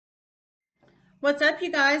What's up,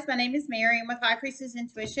 you guys? My name is Mary. I'm with High Priestess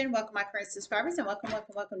Intuition. Welcome, my current subscribers, and welcome,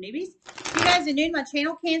 newbies. If you guys are new to my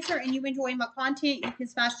channel, Cancer, and you enjoy my content, you can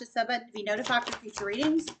smash the sub button to be notified for future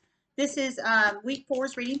readings. This is week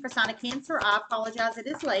 4's reading for sign of Cancer. I apologize, it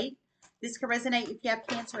is late. This can resonate if you have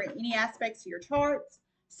Cancer in any aspects of your charts.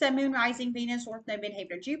 Sun, Moon, Rising, Venus, North Node,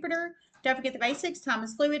 Midheaven, or Jupiter. Don't forget the basics. Time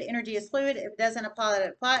is fluid. Energy is fluid. If it doesn't apply, let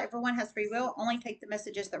it apply. Everyone has free will. Only take the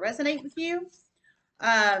messages that resonate with you.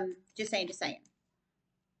 Just saying.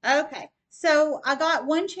 Okay, so I got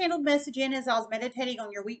one channeled message in as I was meditating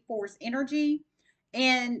on your week 4's energy,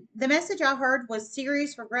 and the message I heard was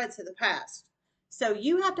serious regrets of the past. So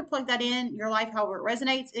you have to plug that in your life however it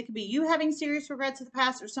resonates. It could be you having serious regrets of the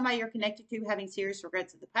past, or somebody you're connected to having serious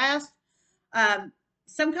regrets of the past.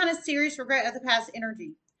 Some kind of serious regret of the past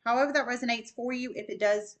energy. However that resonates for you, if it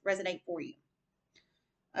does resonate for you.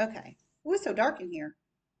 Okay. Oh, it's so dark in here.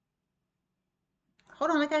 Hold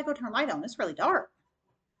on, I gotta go turn the light on. It's really dark.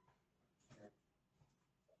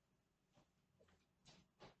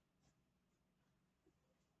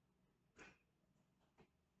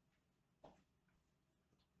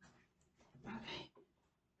 Okay.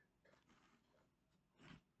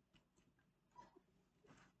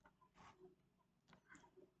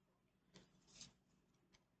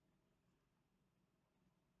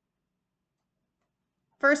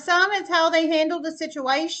 For some, it's how they handled the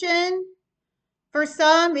situation. For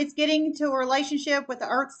some, it's getting into a relationship with the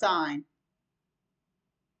earth sign.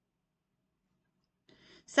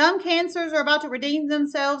 Some cancers are about to redeem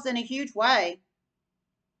themselves in a huge way.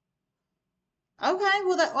 Okay,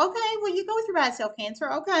 well you go with your bad self,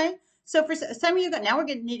 Cancer. Okay. So for some of you guys, now we're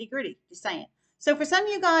getting nitty gritty, just saying. So for some of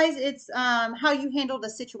you guys, it's how you handled a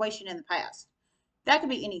situation in the past. That could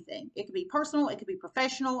be anything. It could be personal, it could be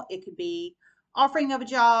professional, it could be offering of a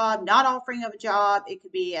job, not offering of a job, it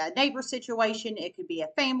could be a neighbor situation, it could be a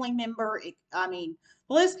family member. The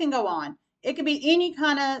list can go on. It could be any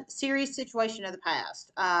kind of serious situation of the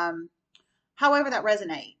past. However that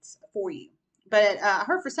resonates for you. But I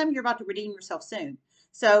heard for some you're about to redeem yourself soon.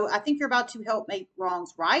 So I think you're about to help make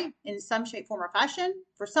wrongs right in some shape, form, or fashion.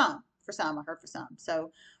 I heard for some.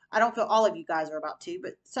 So I don't feel all of you guys are about to,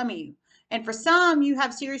 but some of you. And for some, you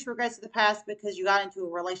have serious regrets of the past because you got into a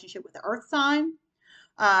relationship with the earth sign.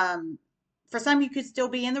 For some, you could still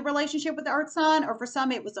be in the relationship with the earth sign, or for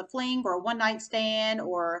some, it was a fling or a one night stand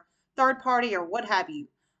or third party or what have you.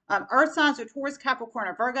 Earth signs are Taurus, Capricorn,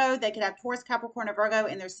 or Virgo. They could have Taurus, Capricorn, or Virgo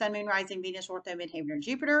in their Sun, Moon, Rising, Venus, North Node, Midheaven, or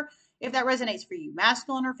Jupiter. If that resonates for you,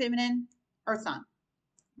 masculine or feminine, Earth sign.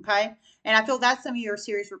 Okay, and I feel that's some of your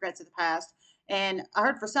serious regrets of the past. And I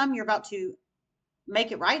heard for some you're about to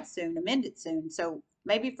make it right soon, amend it soon. So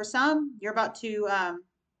maybe for some you're about to,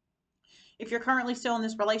 if you're currently still in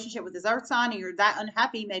this relationship with this Earth sign and you're that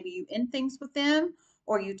unhappy, maybe you end things with them,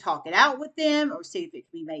 or you talk it out with them, or see if it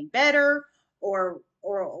can be made better, or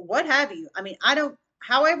what have you. I mean, I don't.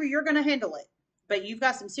 However, you're going to handle it, but you've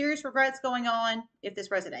got some serious regrets going on if this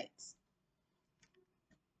resonates.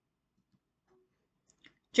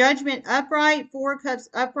 Judgment upright, Four of Cups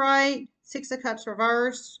upright, Six of Cups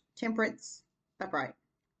reversed, Temperance upright.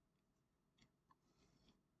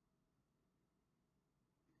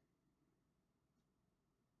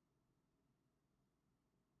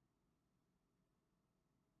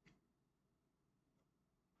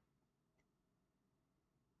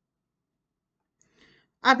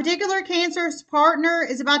 A particular Cancer's partner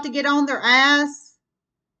is about to get on their ass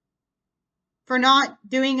for not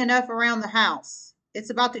doing enough around the house.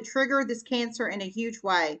 It's about to trigger this Cancer in a huge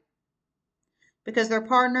way because their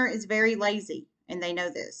partner is very lazy and they know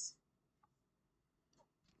this.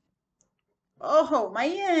 Oh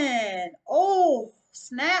man. Oh,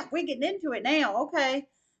 snap. We're getting into it now. Okay.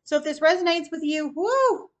 So if this resonates with you,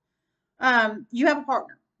 whoo, you have a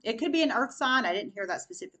partner. It could be an earth sign. I didn't hear that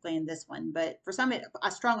specifically in this one, but for some, I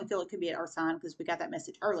strongly feel it could be an earth sign because we got that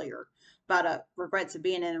message earlier about regrets of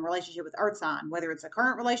being in a relationship with earth sign, whether it's a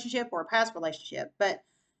current relationship or a past relationship. But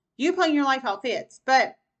you plan your life how it fits.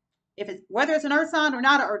 But if it's whether it's an earth sign or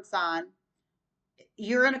not an earth sign,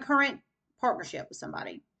 you're in a current partnership with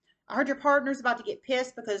somebody. I heard your partner's about to get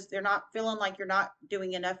pissed because they're not feeling like you're not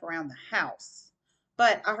doing enough around the house.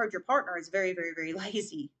 But I heard your partner is very, very, very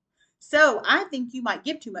lazy. So I think you might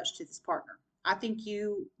give too much to this partner. I think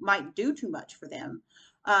you might do too much for them.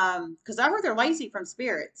 Because I heard they're lazy from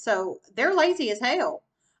spirit. So they're lazy as hell.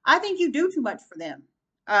 I think you do too much for them.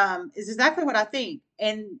 Is exactly what I think.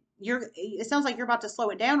 And it sounds like you're about to slow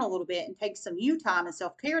it down a little bit and take some you time and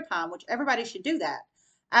self-care time, which everybody should do that.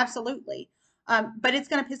 Absolutely. But it's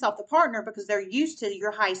going to piss off the partner because they're used to your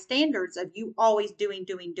high standards of you always doing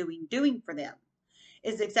for them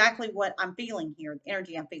is exactly what I'm feeling here, the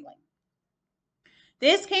energy I'm feeling.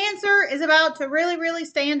 This Cancer is about to really, really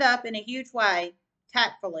stand up in a huge way,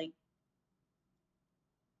 tactfully.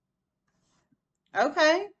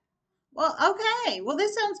 Okay. Well, okay. Well,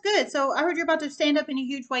 this sounds good. So I heard you're about to stand up in a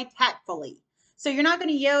huge way tactfully. So you're not going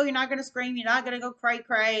to yell, you're not going to scream, you're not going to go cray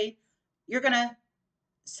cray. You're going to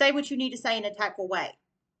say what you need to say in a tactful way.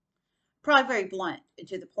 Probably very blunt and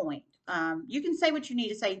to the point. You can say what you need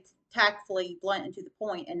to say tactfully, blunt and to the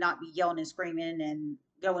point, and not be yelling and screaming and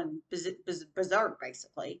going berserk,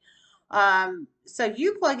 basically. So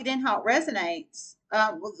you plug it in how it resonates.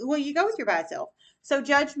 Well, you go with your bad self. So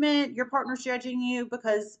judgment, your partner's judging you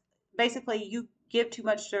because basically you give too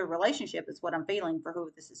much to a relationship is what I'm feeling for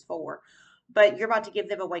who this is for. But you're about to give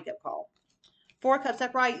them a wake up call. Four of Cups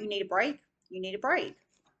upright, you need a break. You need a break.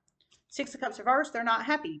 Six of Cups reversed, they're not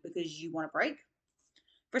happy because you want a break.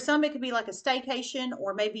 For some, it could be like a staycation,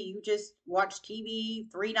 or maybe you just watch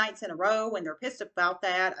TV 3 nights in a row and they're pissed about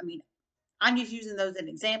that. I mean, I'm just using those as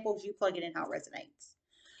examples. You plug it in how it resonates.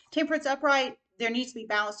 Temperance upright, there needs to be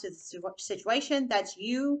balance to the situation. That's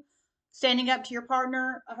you standing up to your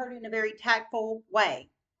partner. I heard it in a very tactful way.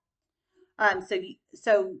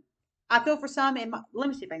 So I feel for some, let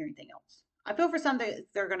me see if I hear anything else. I feel for some that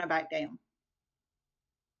they're going to back down.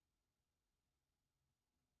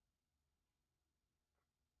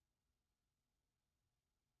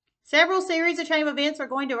 Several series of chain of events are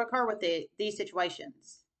going to occur with these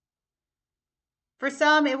situations. For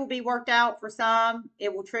some, it will be worked out. For some,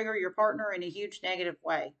 it will trigger your partner in a huge negative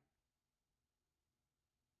way.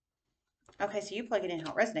 Okay, so you plug it in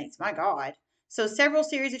how it resonates. My God. So several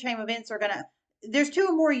series of chain events are gonna. There's two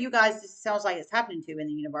or more of you guys. This sounds like it's happening to in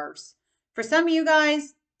the universe. For some of you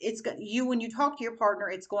guys, it's you when you talk to your partner,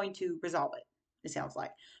 it's going to resolve it. It sounds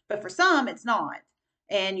like, but for some, it's not,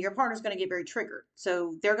 and your partner's going to get very triggered.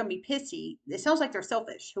 So they're going to be pissy. It sounds like they're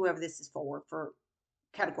selfish. Whoever this is for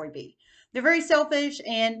category B, they're very selfish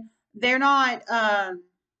and they're not.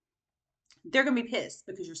 They're going to be pissed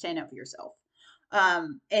because you're standing up for yourself.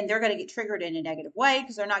 And they're going to get triggered in a negative way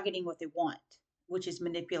because they're not getting what they want, which is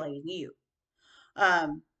manipulating you.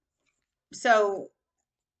 Um, so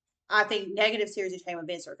I think negative series of chain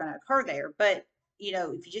events are going to occur there. But,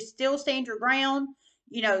 if you just still stand your ground,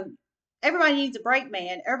 you know, everybody needs a break,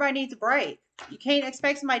 man. Everybody needs a break. You can't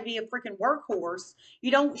expect somebody to be a freaking workhorse.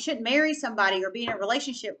 Shouldn't marry somebody or be in a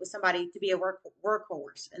relationship with somebody to be a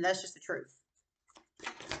workhorse. And that's just the truth.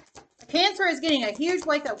 Cancer is getting a huge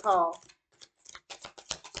wake up call.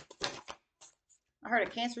 I heard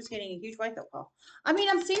a Cancer is getting a huge wake up call. I mean,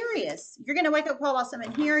 I'm serious. You're going to wake up call about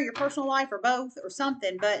something here, your personal life, or both, or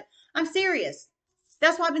something. But I'm serious.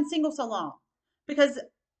 That's why I've been single so long. Because,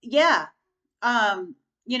 yeah,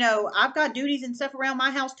 I've got duties and stuff around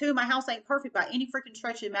my house too. My house ain't perfect by any freaking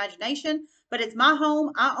stretch of imagination, but it's my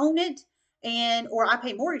home. I own it, or I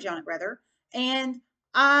pay mortgage on it rather, and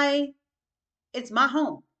it's my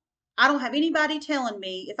home. I don't have anybody telling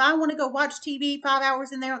me if I want to go watch TV 5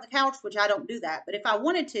 hours in there on the couch, which I don't do that, but if I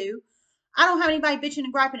wanted to, I don't have anybody bitching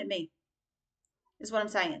and griping at me, is what I'm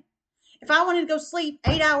saying. If I wanted to go sleep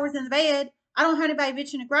 8 hours in the bed, I don't have anybody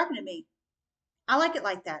bitching and griping at me. I like it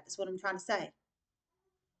like that, is what I'm trying to say.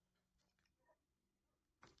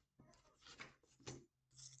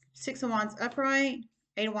 Six of Wands upright,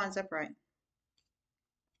 Eight of Wands upright.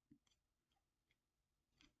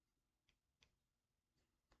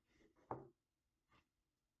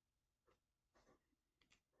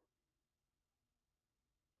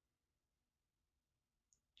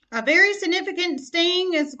 A very significant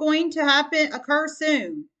sting is going to occur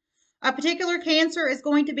soon. A particular Cancer is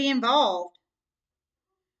going to be involved.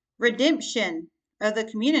 Redemption of the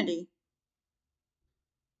community.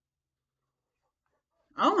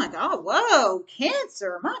 Oh my God. Whoa.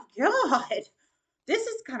 Cancer. My God. This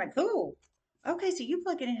is kind of cool. Okay, so you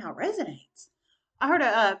plug it in how it resonates. I heard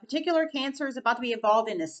a particular Cancer is about to be involved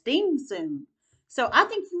in a sting soon. So I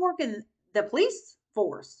think you work in the police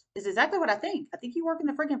force, is exactly what I think. I think you work in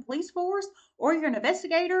the freaking police force, or you're an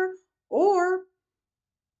investigator, or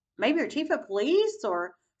maybe you're chief of police,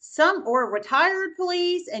 or retired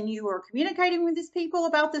police, and you are communicating with these people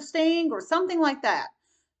about the sting, or something like that.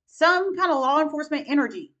 Some kind of law enforcement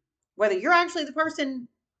energy. Whether you're actually the person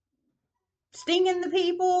stinging the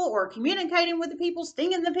people or communicating with the people,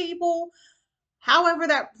 stinging the people, however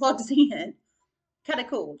that plugs in. Kind of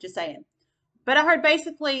cool, just saying. But I heard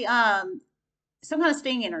basically some kind of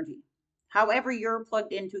sting energy. However you're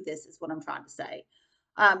plugged into this is what I'm trying to say.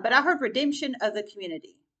 But I heard redemption of the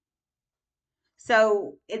community.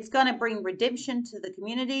 So it's going to bring redemption to the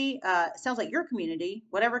community. It sounds like your community,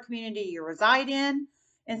 whatever community you reside in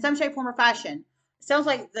some shape, form, or fashion. sounds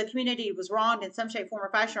like the community was wronged in some shape, form, or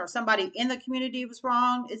fashion, or somebody in the community was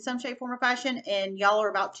wronged in some shape, form, or fashion, and y'all are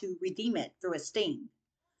about to redeem it through a sting.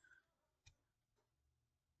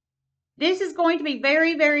 This is going to be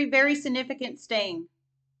very, very, very significant sting.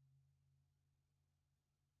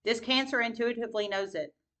 This Cancer intuitively knows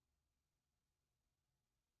it.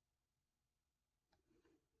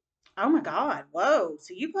 Oh my God. Whoa.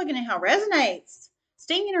 So you plugging in how it resonates.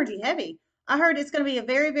 Sting energy heavy. I heard it's going to be a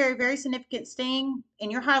very, very, very significant sting,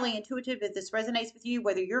 and you're highly intuitive if this resonates with you,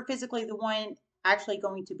 whether you're physically the one actually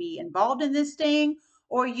going to be involved in this sting,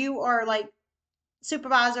 or you are like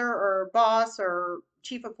supervisor or boss or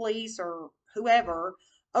chief of police or whoever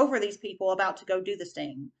over these people about to go do the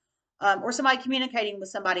sting, or somebody communicating with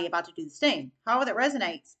somebody about to do the sting, however that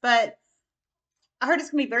resonates. But I heard it's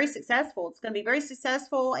going to be very successful. It's going to be very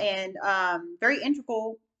successful and very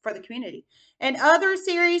integral for the community. And other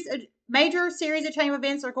series, major series of chain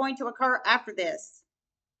events are going to occur after this.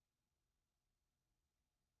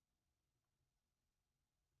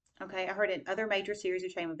 Okay, I heard in other major series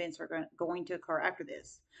of chain events are going to occur after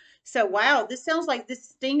this. So, wow, this sounds like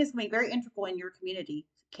this thing is going to be very integral in your community,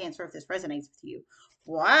 Cancer, if this resonates with you.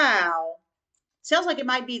 Wow. Sounds like it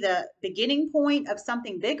might be the beginning point of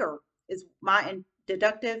something bigger, is my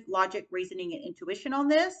deductive logic, reasoning, and intuition on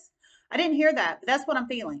this. I didn't hear that, but that's what I'm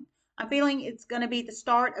feeling. I'm feeling it's going to be the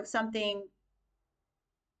start of something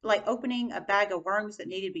like opening a bag of worms that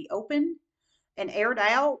needed to be opened and aired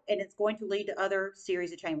out, and it's going to lead to other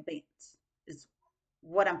series of chain events, is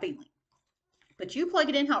what I'm feeling. But you plug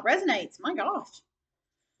it in how it resonates. My gosh.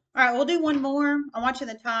 All right, we'll do one more. I'm watching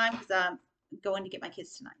the time because I'm going to get my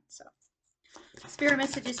kids tonight. So, spirit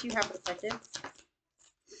messages you have for the collective.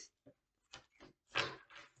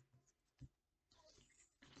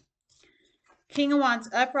 King of Wands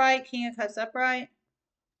upright, King of Cups upright.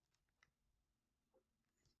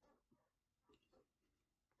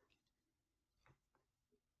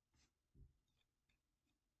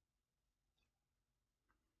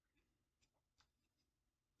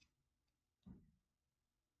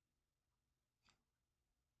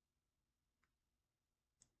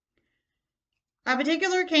 A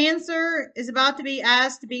particular Cancer is about to be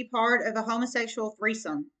asked to be part of a homosexual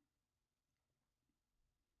threesome.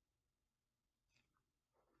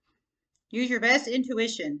 Use your best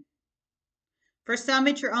intuition. For some,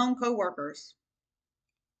 it's your own coworkers.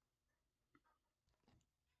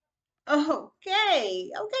 Okay,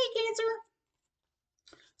 Cancer.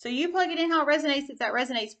 So you plug it in how it resonates if that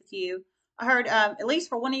resonates with you. I heard, at least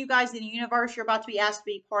for one of you guys in the universe, you're about to be asked to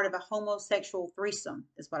be part of a homosexual threesome,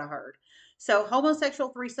 is what I heard. So, homosexual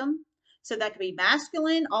threesome. So, that could be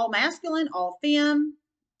masculine, all femme.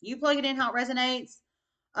 You plug it in how it resonates.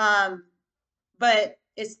 Um, but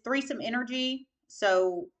it's threesome energy.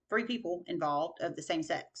 So, three people involved of the same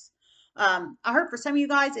sex. I heard for some of you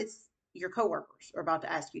guys, it's your coworkers are about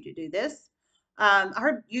to ask you to do this. I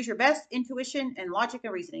heard use your best intuition and logic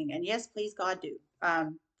and reasoning. And yes, please, God, do.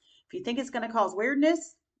 If you think it's going to cause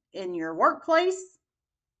weirdness in your workplace,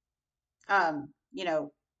 you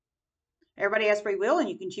know, everybody has free will and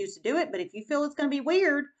you can choose to do it. But if you feel it's going to be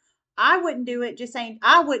weird, I wouldn't do it. Just saying,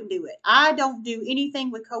 I wouldn't do it. I don't do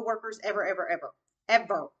anything with coworkers ever, ever, ever,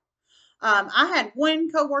 ever. I had one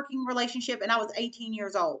co-working relationship and I was 18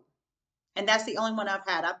 years old. And that's the only one I've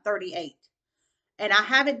had. I'm 38. And I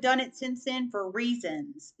haven't done it since then for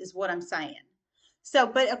reasons, is what I'm saying. So,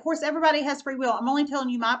 but of course, everybody has free will. I'm only telling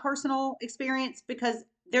you my personal experience because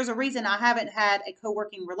there's a reason I haven't had a co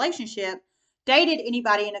working relationship, dated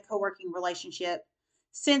anybody in a co working relationship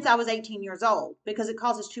since I was 18 years old because it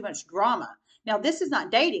causes too much drama. Now, this is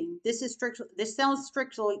not dating. This is strictly, this sounds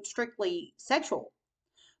strictly sexual.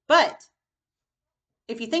 But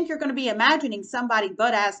if you think you're going to be imagining somebody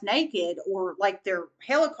butt ass naked or like their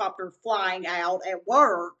helicopter flying out at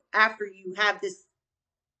work after you have this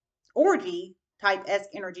orgy type esque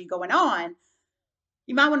energy going on,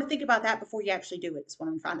 you might want to think about that before you actually do it. Is what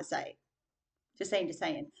I'm trying to say. Just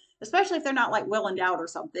saying. Especially if they're not like well endowed or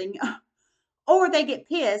something, or they get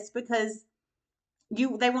pissed because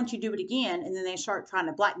they want you to do it again, and then they start trying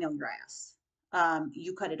to blackmail your ass.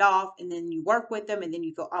 You cut it off, and then you work with them, and then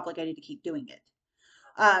you feel obligated to keep doing it.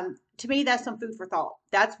 To me, that's some food for thought.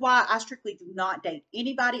 That's why I strictly do not date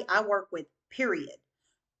anybody I work with, period.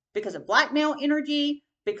 Because of blackmail energy,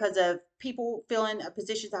 because of people feeling a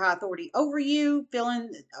position of high authority over you,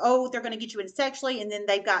 feeling, oh, they're going to get you in sexually, and then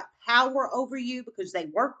they've got power over you because they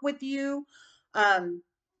work with you.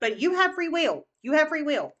 But you have free will. You have free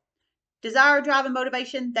will. Desire, drive, and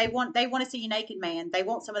motivation. They want to see you naked, man. They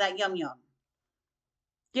want some of that yum yum.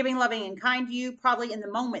 Giving, loving, and kind to you, probably in the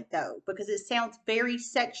moment though, because it sounds very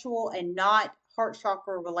sexual and not heart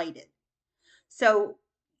chakra related. So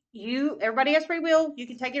everybody has free will. You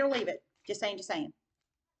can take it or leave it. Just saying, just saying.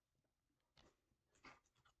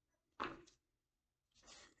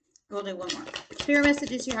 We'll do one more. Spirit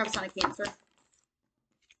messages you have sign of Cancer.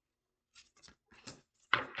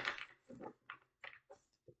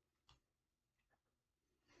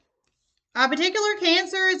 A particular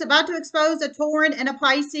Cancer is about to expose a Tauran and a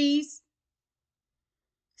Pisces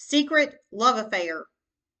secret love affair.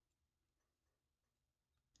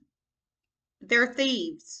 They're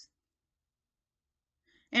thieves.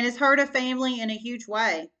 And it's hurt a family in a huge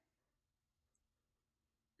way.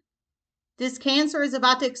 This Cancer is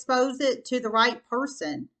about to expose it to the right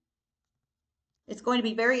person. It's going to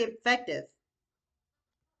be very effective.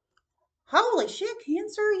 Holy shit,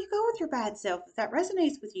 Cancer, you go with your bad self if that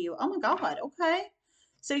resonates with you. Oh my God, okay.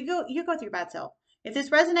 So you go with your bad self. If this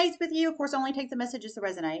resonates with you, of course, only take the messages that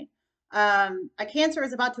resonate. A Cancer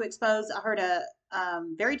is about to expose, I heard a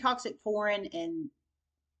very toxic Tauran and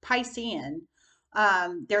Piscean.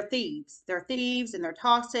 They're thieves. They're thieves and they're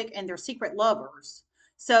toxic and they're secret lovers.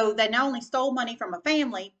 So they not only stole money from a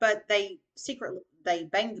family, but they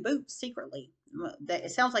banged the boots secretly.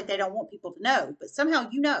 It sounds like they don't want people to know, but somehow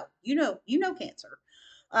you know Cancer.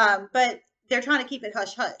 But they're trying to keep it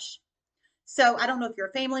hush hush. So I don't know if you're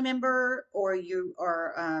a family member or you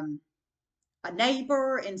are a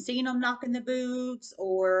neighbor and seeing them knocking the boots,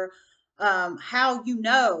 or how you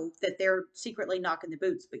know that they're secretly knocking the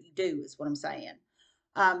boots, but you do is what I'm saying.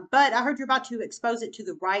 But I heard you're about to expose it to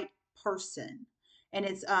the right person, and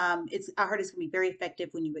it's I heard it's gonna be very effective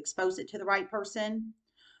when you expose it to the right person.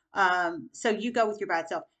 So you go with your bad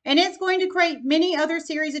self, and it's going to create many other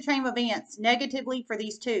series of chain of events negatively for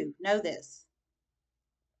these two. Know this.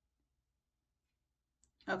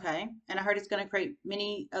 Okay. And I heard it's going to create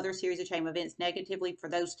many other series of chain events negatively for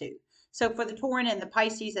those two. So for the Tauran and the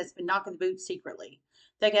Pisces that's been knocking the boots secretly,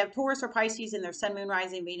 they can have Taurus or Pisces in their Sun, Moon,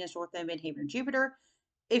 Rising, Venus, North Node, Midheaven, and Jupiter.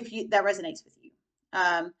 If you that resonates with you,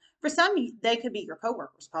 for some they could be your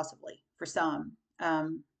coworkers, possibly. For some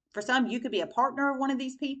you could be a partner of one of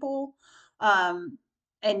these people, and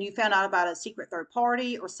you found out about a secret third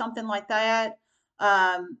party or something like that.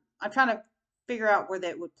 I'm trying to figure out where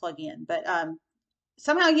that would plug in, but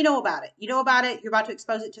somehow you know about it. You know about it. You're about to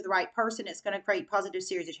expose it to the right person. It's going to create positive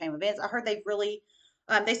series of chain events. I heard they've really,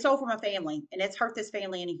 they stole from a family and it's hurt this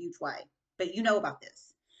family in a huge way. But you know about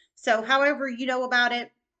this. So, however you know about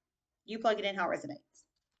it, you plug it in how it resonates.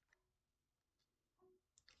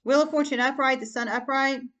 Wheel of Fortune upright, the Sun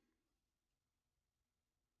upright.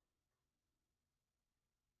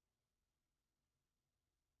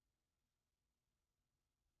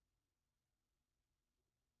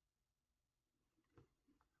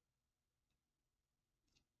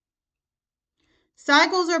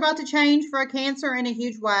 Cycles are about to change for a Cancer in a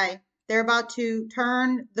huge way. They're about to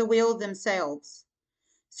turn the wheel themselves,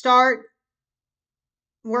 start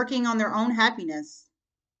working on their own happiness.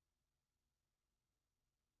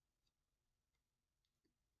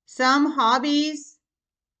 Some hobbies,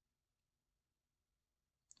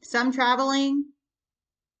 some traveling,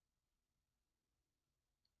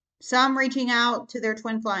 some reaching out to their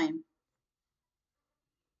twin flame.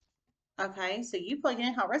 Okay, so you plug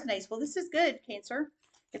in how it resonates. Well, this is good, Cancer.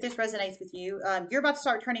 If this resonates with you, you're about to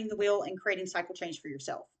start turning the wheel and creating cycle change for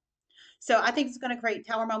yourself. So I think it's going to create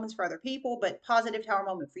tower moments for other people, but positive tower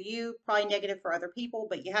moment for you, probably negative for other people,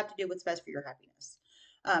 but you have to do what's best for your happiness.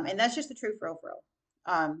 And that's just the truth for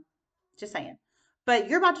real. Just saying. But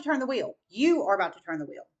you're about to turn the wheel. You are about to turn the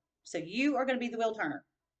wheel. So you are going to be the wheel turner.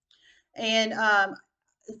 And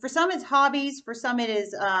for some, it's hobbies. For some, it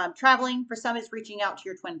is traveling. For some, it's reaching out to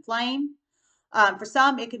your twin flame. For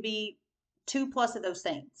some, it could be two plus of those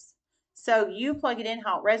things. So you plug it in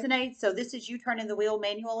how it resonates. So this is you turning the wheel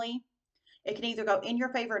manually. It can either go in your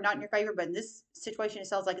favor or not in your favor, but in this situation, it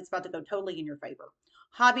sounds like it's about to go totally in your favor.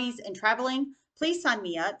 Hobbies and traveling, please sign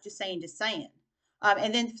me up. Just saying, just saying.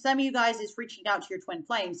 And then some of you guys is reaching out to your twin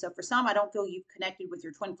flame. So for some, I don't feel you've connected with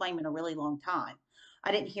your twin flame in a really long time.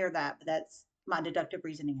 I didn't hear that, but that's my deductive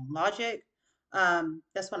reasoning and logic.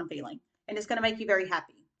 That's what I'm feeling. And it's going to make you very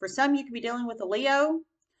happy. For some, you could be dealing with a Leo.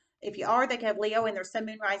 If you are, they can have Leo in their Sun,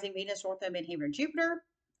 Moon, Rising, Venus, North Node, Midheaven, and Jupiter,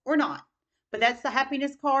 or not. But that's the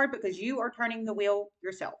happiness card because you are turning the wheel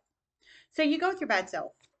yourself. So you go with your bad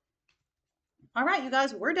self. All right, you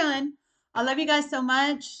guys, we're done. I love you guys so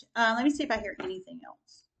much. Let me see if I hear anything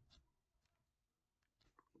else.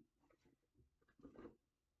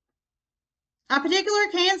 A particular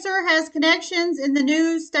Cancer has connections in the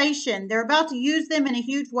news station. They're about to use them in a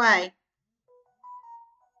huge way.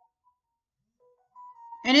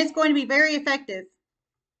 And it's going to be very effective.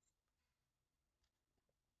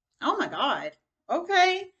 Oh my God.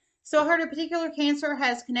 Okay. So I heard a particular Cancer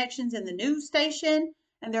has connections in the news station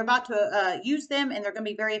and they're about to use them and they're going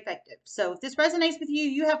to be very effective. So if this resonates with you,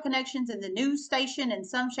 you have connections in the news station in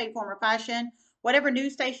some shape, form, or fashion. Whatever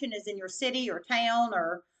news station is in your city or town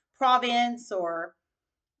or province or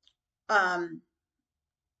um,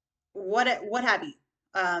 what have you.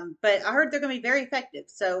 But I heard they're going to be very effective.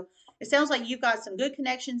 So it sounds like you've got some good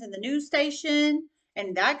connections in the news station,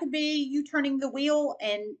 and that could be you turning the wheel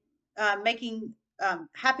and making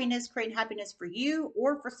happiness, creating happiness for you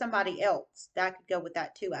or for somebody else. That could go with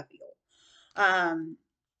that too, I feel. Um,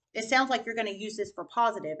 it sounds like you're going to use this for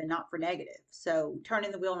positive and not for negative. So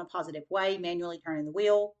turning the wheel in a positive way, manually turning the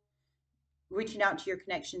wheel, reaching out to your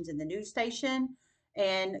connections in the news station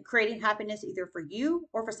and creating happiness either for you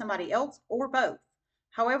or for somebody else or both.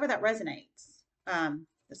 However that resonates.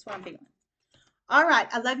 That's what I'm feeling. All right.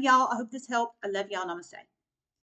 I love y'all. I hope this helped. I love y'all. Namaste.